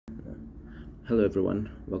Hello everyone,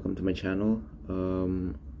 welcome to my channel.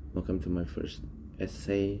 Welcome to my first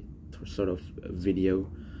essay sort of video.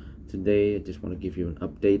 Today I just want to give you an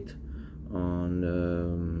update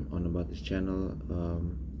on about this channel.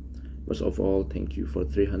 First of all, thank you for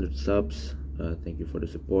 300 subs. Thank you for the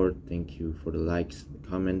support. Thank you for the likes, the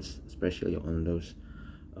comments, especially on those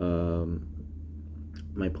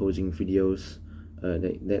my posing videos.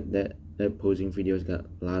 That posing videos got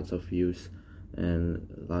lots of views and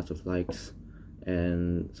lots of likes,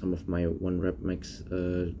 and some of my one rep max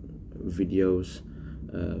videos.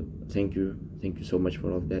 Thank you so much for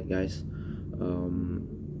all of that, guys.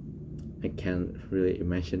 I can't really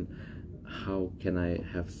imagine how can I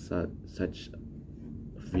have such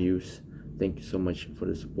views. Thank you so much for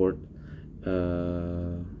the support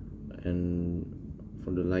and for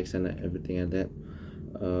the likes and everything like that.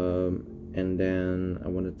 And then I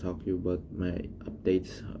want to talk to you about my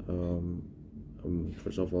updates.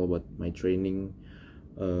 First of all, about my training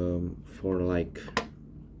for like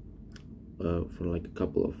a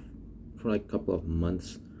couple of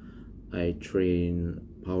months. I train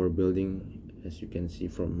power building, as you can see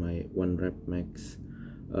from my one rep max,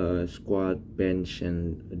 squat, bench,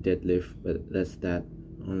 and deadlift. But that's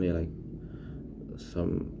only like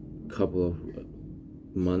some couple of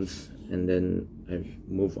months, and then I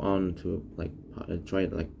move on to I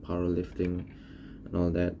tried powerlifting and all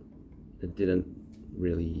that. It didn't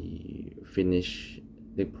really finish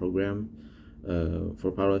the program.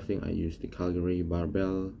 For powerlifting, I used the Calgary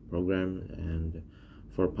barbell program, and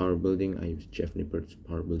for power building, I used Jeff Nippard's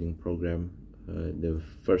power building program, the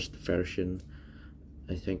first version,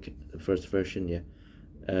 I think, the first version, yeah.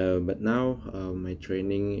 But now my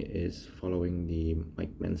training is following the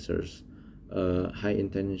Mike Mentzer high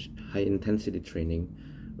intensity training,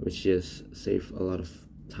 which is save a lot of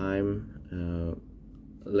time,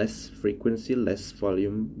 less frequency, less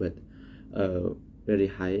volume, but very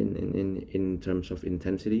high in terms of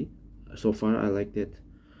intensity. So far I liked it,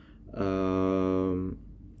 and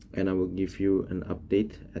I will give you an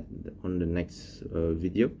update on the next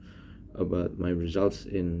video about my results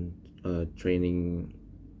in training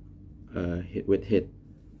with HIIT.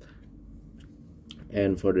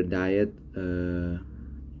 And for the diet,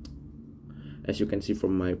 as you can see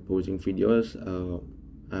from my posing videos,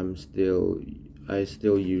 I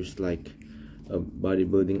still use like a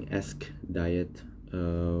bodybuilding-esque diet,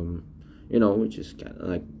 which is kind of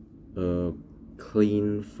like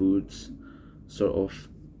clean foods sort of,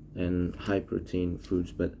 and high protein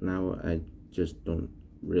foods. But now I just don't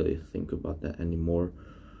really think about that anymore,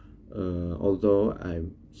 although I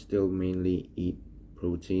still mainly eat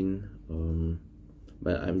protein,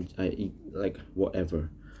 but I eat like whatever,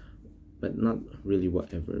 but not really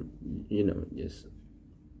whatever, just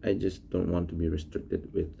I just don't want to be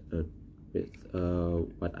restricted with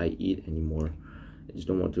what I eat anymore. I just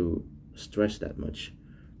don't want to stress that much,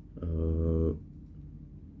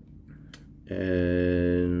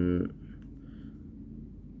 and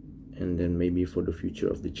then maybe for the future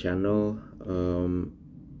of the channel,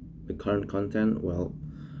 the current content, well,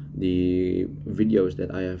 the videos that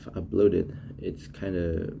I have uploaded, it's kind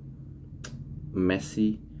of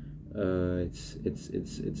messy. It's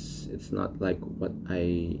not like what I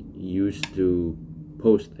used to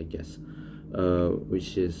post, I guess,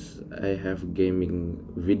 which is I have gaming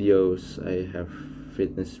videos, I have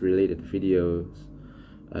fitness related videos,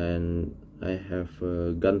 and I have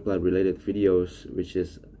gunpla related videos, which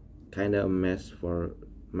is kind of a mess for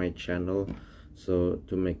my channel. So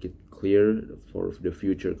to make it clear for the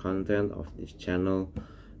future content of this channel,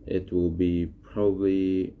 it will be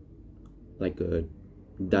probably like a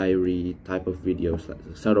diary type of videos,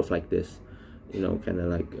 sort of like this, kind of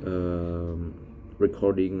like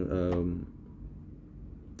recording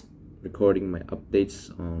my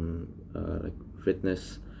updates on like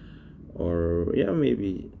fitness, or yeah,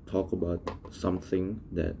 maybe talk about something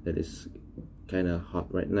that is kind of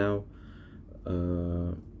hot right now.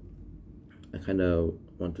 I kind of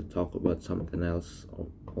want to talk about something else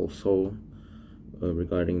also,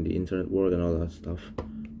 regarding the internet world and all that stuff,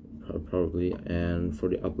 probably. And for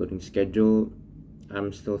the uploading schedule,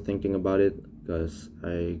 I'm still thinking about it, because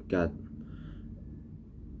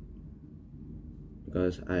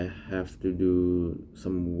I have to do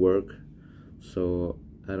some work, so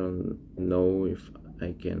I don't know if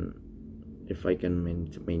I can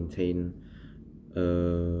maintain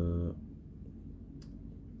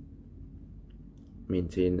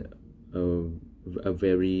a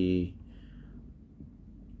very,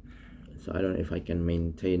 so I don't know if I can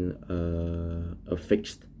maintain a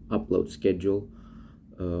fixed upload schedule,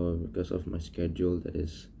 because of my schedule that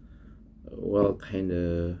is, well, kind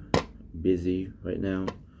of busy right now.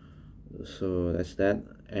 So that's that.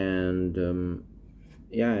 And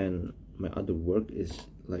yeah, and my other work is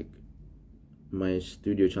like my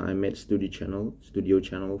studio channel. I made studio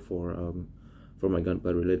channel for my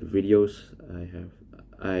gunplay related videos.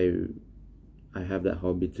 I have that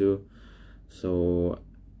hobby too. So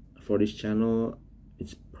for this channel,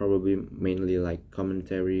 it's probably mainly like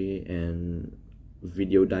commentary and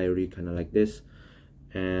video diary, kind of like this.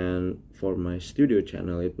 And for my studio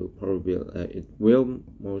channel, it will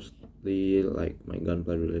mostly like my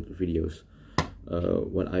gunplay related videos,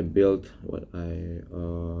 what I built, what I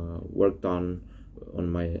worked on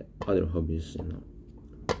my other hobbies, you know.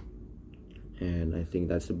 And I think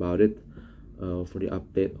that's about it for the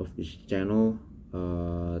update of this channel.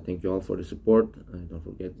 Thank you all for the support. Don't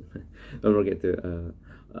forget don't forget to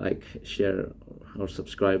like, share, or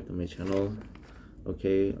subscribe to my channel.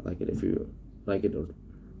 Okay, like it if you like it, or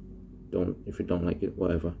don't if you don't like it,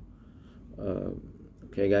 whatever.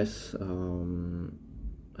 Okay guys,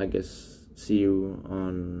 I guess see you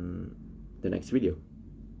on the next video.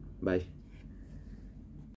 Bye.